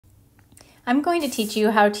I'm going to teach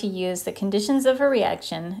you how to use the conditions of a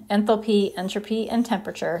reaction, enthalpy, entropy, and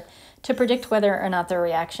temperature, to predict whether or not the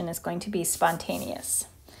reaction is going to be spontaneous.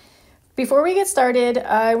 Before we get started,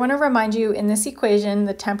 I want to remind you in this equation,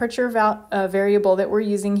 the temperature variable that we're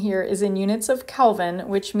using here is in units of Kelvin,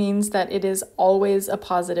 which means that it is always a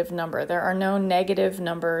positive number. There are no negative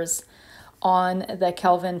numbers on the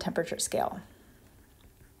Kelvin temperature scale.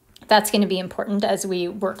 That's going to be important as we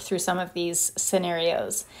work through some of these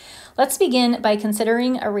scenarios. Let's begin by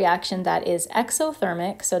considering a reaction that is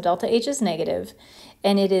exothermic, so delta H is negative,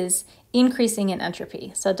 and it is increasing in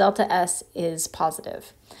entropy, so delta S is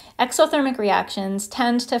positive. Exothermic reactions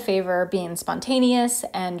tend to favor being spontaneous,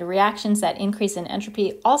 and reactions that increase in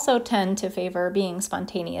entropy also tend to favor being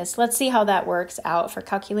spontaneous. Let's see how that works out for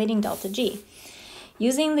calculating delta G.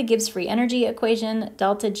 Using the Gibbs free energy equation,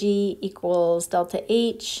 delta G equals delta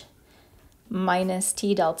H minus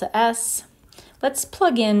T delta S. Let's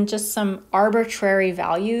plug in just some arbitrary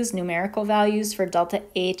values, numerical values for delta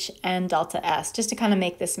H and delta S, just to kind of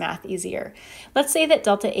make this math easier. Let's say that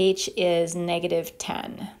delta H is negative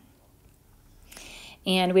 10.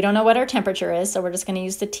 And we don't know what our temperature is, so we're just going to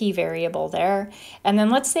use the T variable there. And then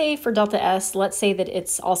let's say for delta S, let's say that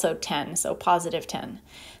it's also 10, so positive 10.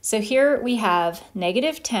 So here we have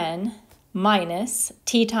negative 10 minus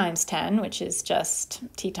T times 10, which is just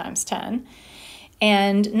T times 10.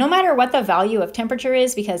 And no matter what the value of temperature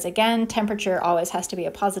is, because again, temperature always has to be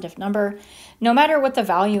a positive number, no matter what the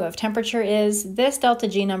value of temperature is, this delta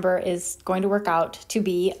G number is going to work out to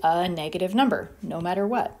be a negative number, no matter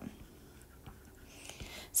what.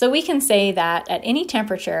 So we can say that at any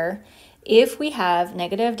temperature, if we have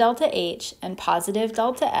negative delta H and positive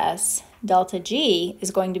delta S, delta G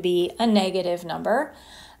is going to be a negative number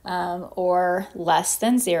or less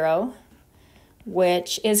than 0,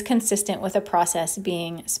 which is consistent with a process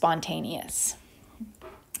being spontaneous.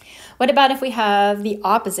 What about if we have the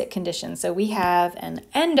opposite condition? So we have an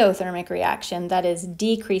endothermic reaction that is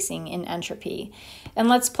decreasing in entropy. And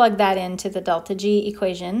let's plug that into the delta G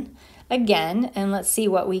equation again, and let's see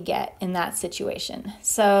what we get in that situation.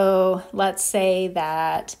 So let's say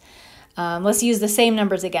that, let's use the same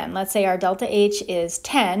numbers again. Let's say our delta H is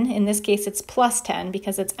 10. In this case, it's plus 10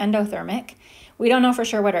 because it's endothermic. We don't know for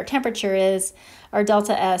sure what our temperature is. Our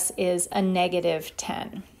delta S is a negative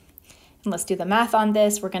 10. And let's do the math on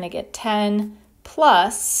this. We're going to get 10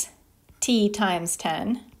 plus T times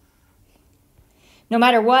 10. No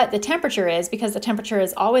matter what the temperature is, because the temperature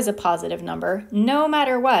is always a positive number, no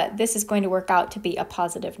matter what, this is going to work out to be a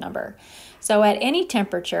positive number. So at any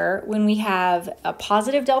temperature, when we have a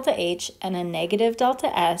positive delta H and a negative delta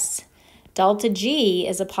S, delta G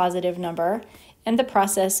is a positive number, and the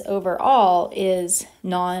process overall is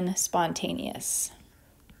non-spontaneous.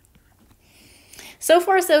 So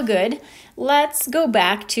far, so good. Let's go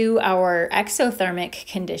back to our exothermic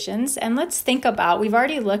conditions and let's think about, we've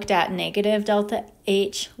already looked at negative delta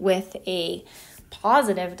H with a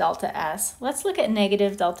positive delta S. Let's look at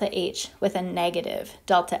negative delta H with a negative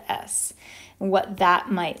delta S and what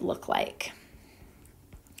that might look like.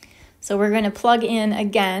 So we're going to plug in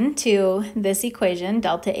again to this equation,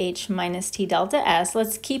 delta H minus T delta S.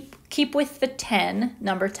 Let's keep with the 10,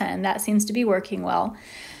 number 10. That seems to be working well.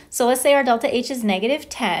 So let's say our delta H is negative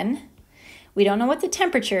 10. We don't know what the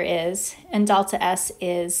temperature is, and delta S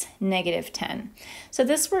is negative 10. So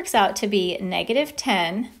this works out to be negative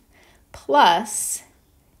 10 plus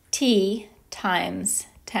T times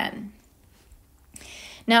 10.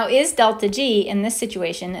 Now, is delta G, in this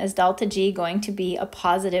situation, is delta G going to be a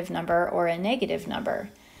positive number or a negative number?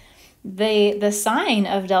 The sign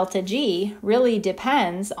of delta G really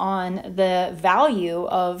depends on the value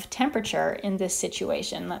of temperature in this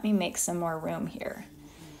situation. Let me make some more room here.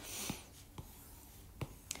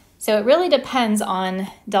 So it really depends on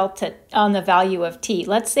the value of T.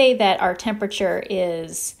 Let's say that our temperature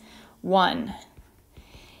is 1.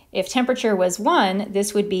 If temperature was 1,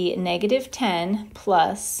 this would be negative 10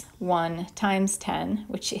 plus 1 times 10,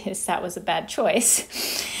 that was a bad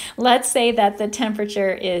choice. Let's say that the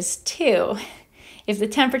temperature is 2. If the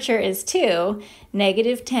temperature is 2,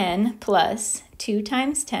 negative 10 plus 2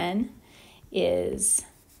 times 10 is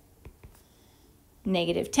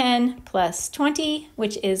negative 10 plus 20,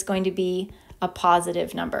 which is going to be a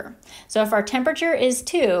positive number. So if our temperature is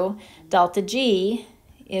 2, delta G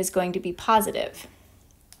is going to be positive.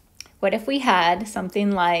 What if we had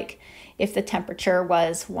something like, if the temperature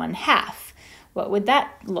was 1/2? What would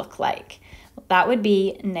that look like? That would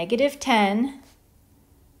be negative 10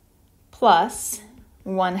 plus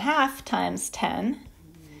 1/2 times 10,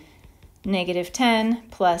 negative 10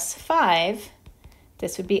 plus 5,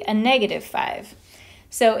 this would be a negative 5.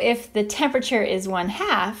 So if the temperature is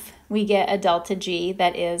 1/2, we get a delta G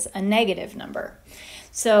that is a negative number.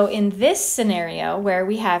 So in this scenario where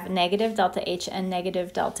we have negative delta H and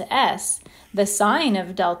negative delta S, the sign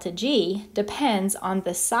of delta G depends on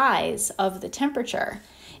the size of the temperature.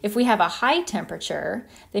 If we have a high temperature,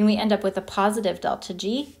 then we end up with a positive delta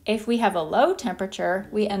G. If we have a low temperature,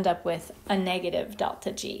 we end up with a negative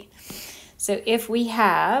delta G. So if we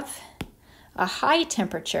have a high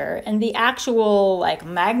temperature, and the actual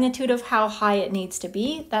magnitude of how high it needs to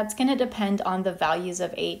be, that's going to depend on the values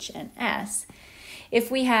of H and S.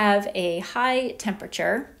 If we have a high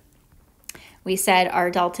temperature, we said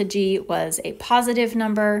our delta G was a positive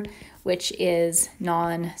number, which is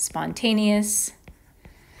non-spontaneous.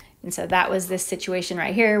 And so that was this situation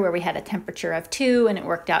right here where we had a temperature of 2 and it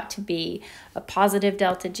worked out to be a positive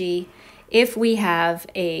delta G. If we have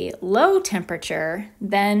a low temperature,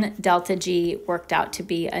 then delta G worked out to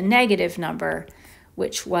be a negative number,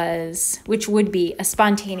 which would be a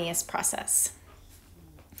spontaneous process.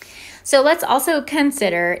 So let's also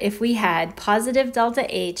consider if we had positive delta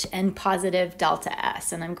H and positive delta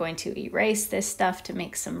S. And I'm going to erase this stuff to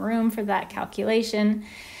make some room for that calculation.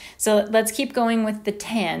 So let's keep going with the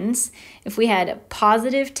tens. If we had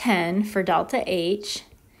positive 10 for delta H,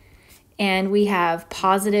 and we have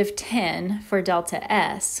positive 10 for delta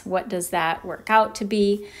S, what does that work out to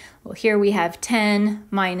be? Well, here we have 10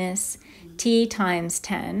 minus T times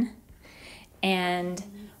 10. And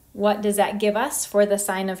what does that give us for the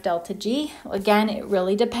sign of delta G? Well, again, it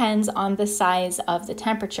really depends on the size of the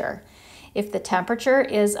temperature. If the temperature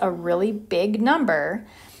is a really big number,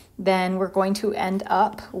 then we're going to end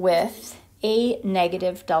up with a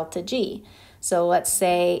negative delta G. So let's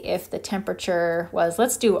say if the temperature was,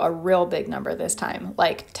 let's do a real big number this time,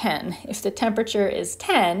 like 10. If the temperature is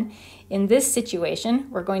 10, in this situation,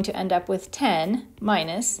 we're going to end up with 10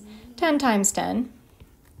 minus 10 times 10.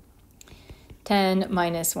 10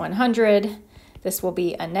 minus 100. This will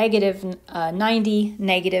be a negative 90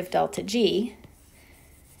 negative delta G.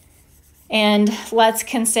 And let's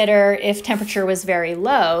consider if temperature was very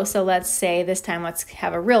low. So let's say this time let's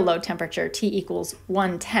have a real low temperature, T equals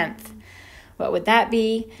 1/10. What would that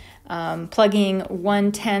be? Plugging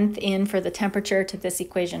 1/10 in for the temperature to this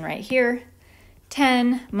equation right here.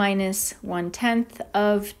 10 minus 1/10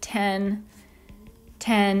 of 10,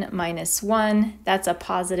 10 minus 1, that's a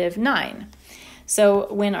positive 9.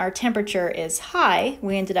 So when our temperature is high,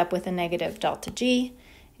 we ended up with a negative delta G.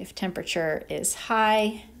 If temperature is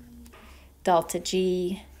high, delta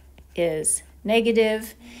G is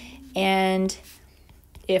negative, and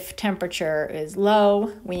if temperature is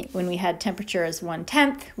low, when we had temperature as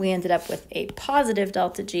 1/10, we ended up with a positive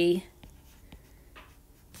delta G.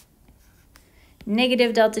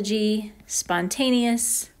 Negative delta G,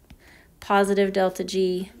 spontaneous. Positive delta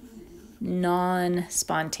G,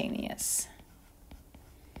 non-spontaneous.